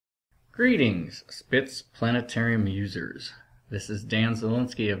Greetings, Spitz Planetarium users. This is Dan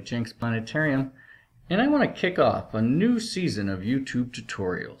Zielinski of Jinx Planetarium, and I want to kick off a new season of YouTube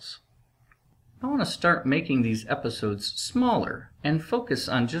tutorials. I want to start making these episodes smaller and focus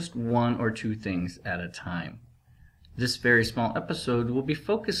on just one or two things at a time. This very small episode will be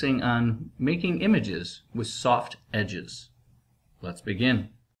focusing on making images with soft edges. Let's begin.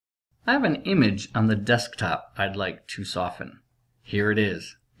 I have an image on the desktop I'd like to soften. Here it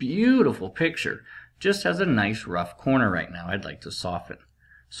is. Beautiful picture, just has a nice rough corner right now I'd like to soften.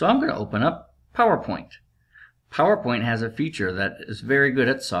 So I'm going to open up PowerPoint. PowerPoint has a feature that is very good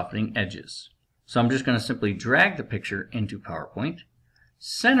at softening edges. So I'm just going to simply drag the picture into PowerPoint,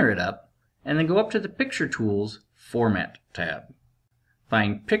 center it up, and then go up to the Picture Tools Format tab.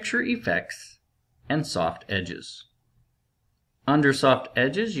 Find Picture Effects and Soft Edges. Under Soft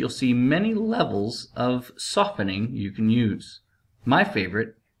Edges, you'll see many levels of softening you can use. My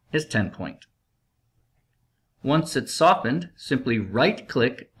favorite is 10-point. Once it's softened, simply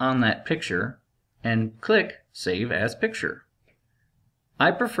right-click on that picture and click Save as Picture.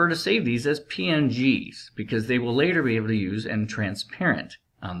 I prefer to save these as PNGs because they will later be able to use and transparent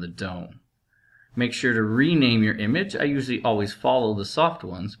on the dome. Make sure to rename your image. I usually always follow the soft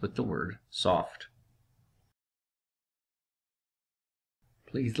ones with the word soft.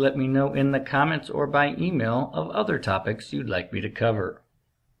 Please let me know in the comments or by email of other topics you'd like me to cover.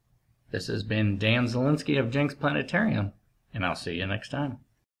 This has been Dan Zielinski of Jinx Planetarium, and I'll see you next time.